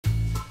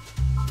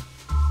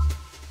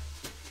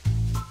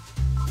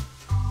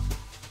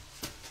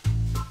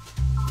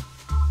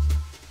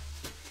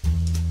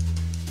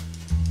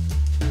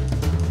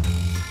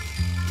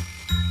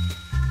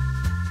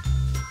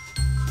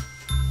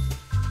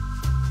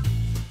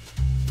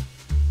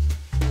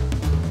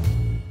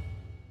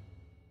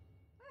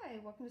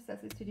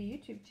Successes to the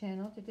YouTube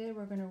channel. Today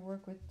we're going to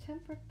work with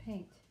Tempera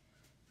Paint.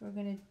 We're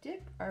going to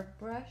dip our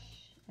brush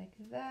like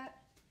that,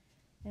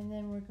 and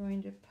then we're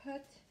going to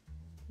put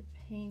the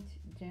paint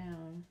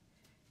down.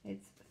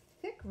 It's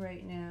thick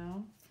right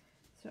now,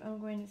 so I'm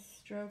going to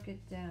stroke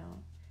it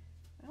down.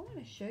 I want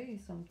to show you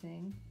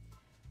something.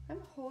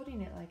 I'm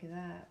holding it like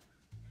that,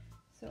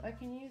 so I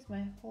can use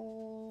my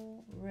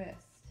whole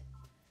wrist.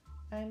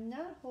 I'm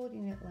not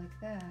holding it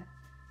like that,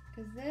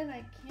 because then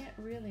I can't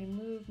really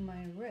move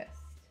my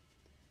wrist.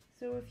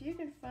 So if you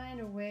can find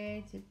a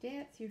way to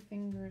dance your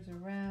fingers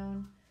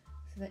around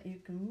so that you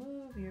can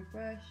move your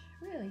brush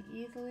really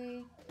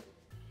easily.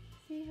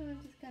 See how I'm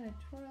just kind of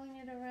twirling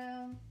it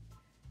around?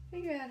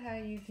 Figure out how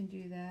you can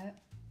do that.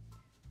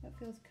 That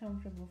feels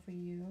comfortable for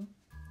you.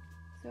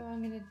 So I'm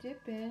going to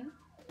dip in,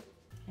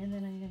 and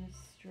then I'm going to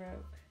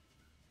stroke.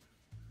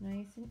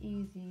 Nice and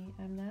easy.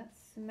 I'm not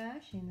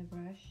smashing the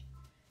brush.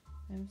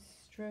 I'm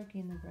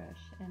stroking the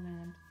brush, and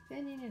I'm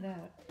thinning it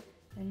out.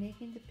 I'm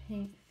making the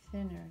paint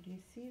thinner. Do you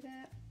see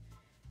that?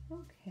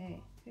 Okay,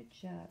 good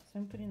job. So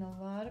I'm putting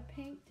a lot of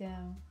paint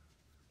down.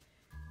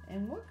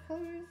 And what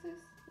color is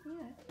this?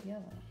 Yeah, it's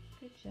yellow.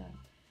 Good job.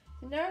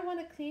 So now I want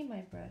to clean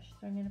my brush.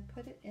 So I'm going to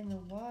put it in the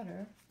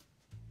water,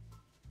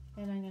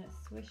 and I'm going to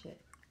swish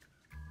it.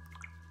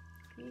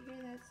 Do you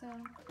hear that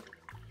sound?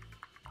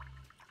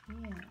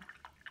 Yeah.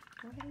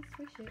 Go ahead and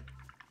swish it.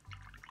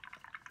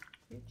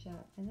 Good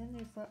job. And then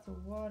there's lots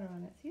of water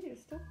on it. See, there's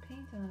still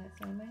paint on it,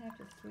 so I might have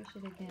to swish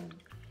it again.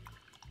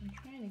 I'm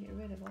trying to get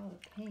rid of all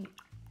the paint.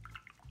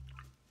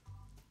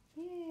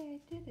 Yay,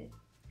 I did it.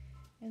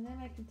 And then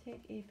I can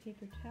take a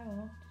paper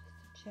towel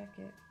just to check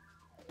it.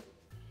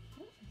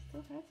 Oh, I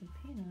still have some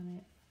paint on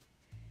it.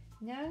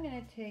 Now I'm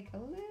going to take a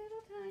little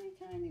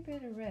tiny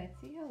bit of red.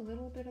 See how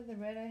little bit of the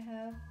red I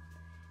have?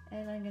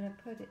 And I'm going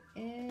to put it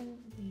in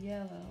the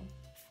yellow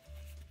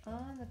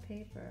on the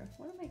paper.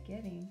 What am I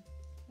getting?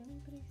 Does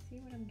anybody see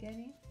what I'm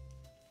getting?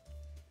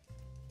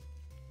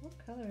 What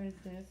color is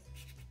this?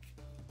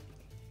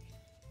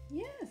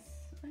 Yes,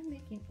 I'm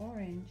making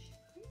orange.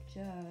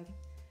 Great job.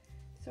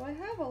 So I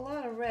have a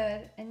lot of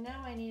red, and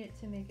now I need it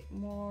to make it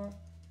more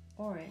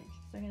orange.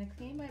 So I'm going to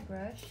clean my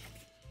brush.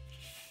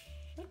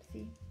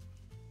 Oopsie.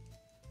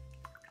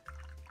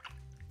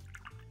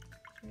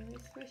 Really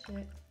squish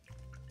it.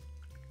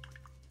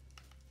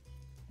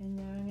 And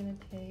now I'm going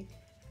to take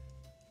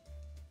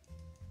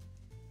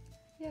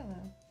yellow.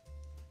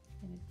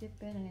 I'm going to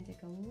dip in, I'm going to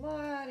take a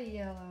lot of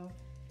yellow,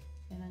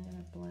 and I'm going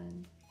to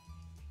blend.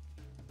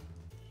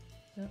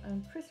 So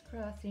I'm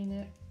crisscrossing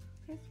it,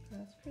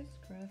 crisscross,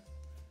 crisscross,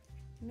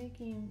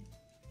 making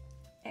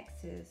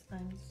X's.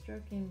 I'm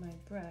stroking my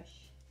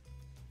brush,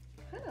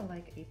 kind of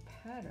like a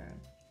pattern.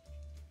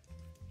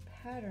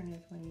 Pattern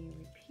is when you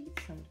repeat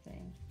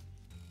something.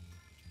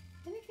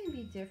 And it can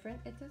be different,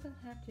 it doesn't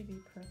have to be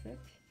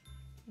perfect.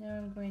 Now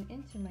I'm going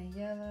into my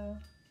yellow.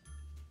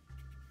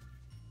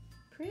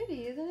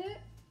 Pretty, isn't it?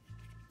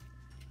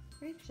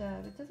 Great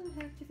job. It doesn't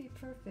have to be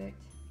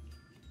perfect.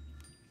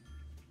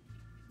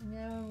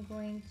 Now I'm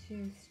going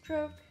to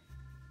stroke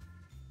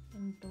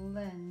and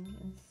blend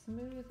and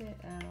smooth it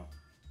out.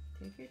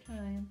 Take your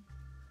time.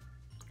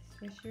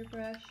 Swish your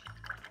brush.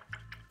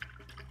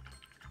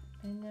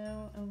 And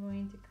now I'm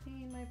going to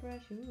clean my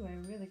brush. Ooh, I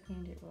really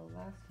cleaned it well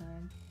last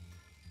time.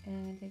 And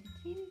I'm going to take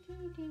a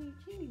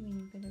teeny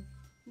weeny bit of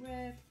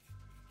red,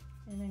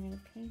 and I'm going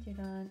to paint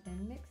it on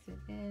and mix it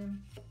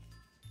in.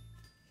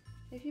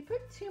 If you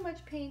put too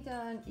much paint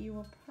on, you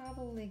will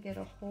probably get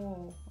a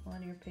hole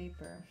on your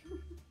paper.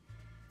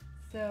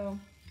 So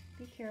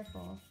be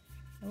careful.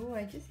 Oh,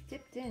 I just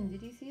dipped in.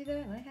 Did you see that?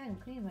 And I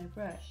hadn't cleaned my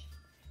brush.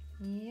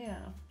 Yeah,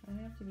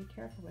 I have to be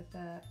careful with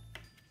that.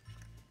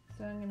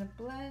 So I'm going to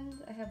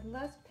blend. I have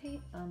less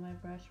paint on my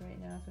brush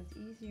right now, so it's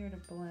easier to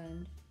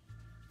blend.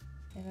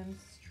 And I'm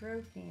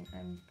stroking.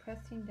 I'm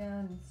pressing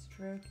down and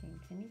stroking.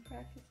 Can you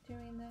practice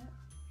doing that?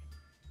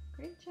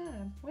 Great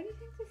job. What do you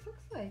think this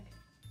looks like?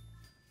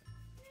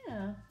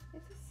 Yeah,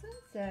 it's a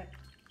sunset.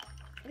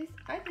 At least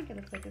I think it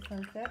looks like a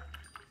sunset.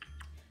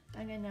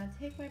 I'm going to now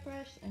take my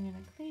brush, I'm going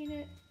to clean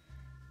it,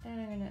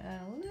 and I'm going to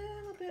add a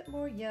little bit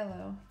more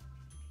yellow.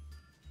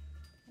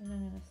 And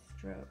I'm going to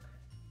stroke.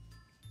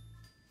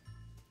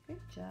 Good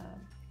job.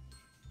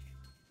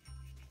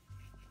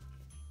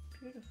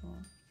 Beautiful.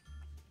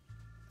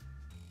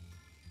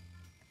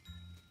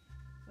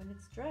 When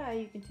it's dry,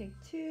 you can take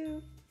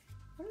two,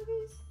 what are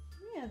these?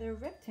 Yeah, they're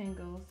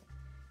rectangles.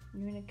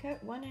 You're going to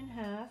cut one in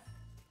half,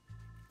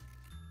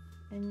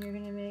 and you're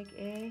going to make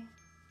a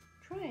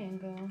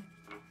triangle.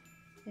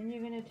 Then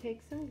you're going to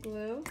take some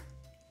glue.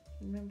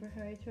 Remember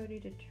how I told you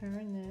to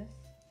turn this?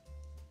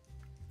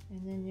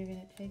 And then you're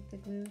going to take the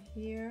glue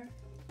here,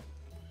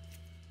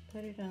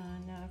 put it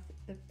on. Now,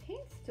 if the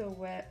paint's still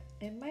wet,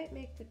 it might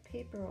make the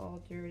paper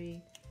all dirty,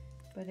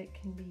 but it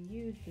can be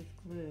used as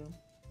glue.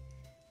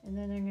 And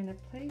then I'm going to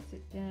place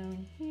it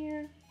down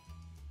here.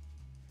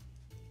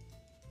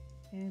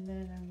 And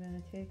then I'm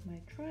going to take my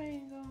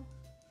triangle,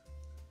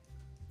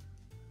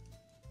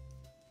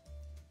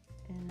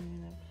 and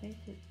I'm going to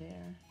place it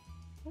there.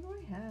 What do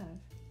I have?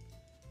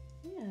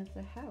 Yeah, it's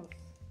a house.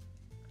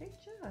 Great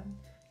job.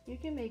 You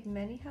can make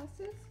many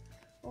houses,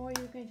 or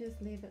you can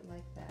just leave it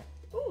like that.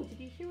 Oh, did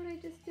you hear what I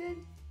just did?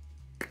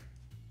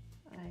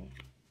 I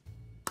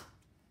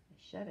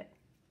shut it.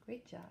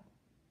 Great job.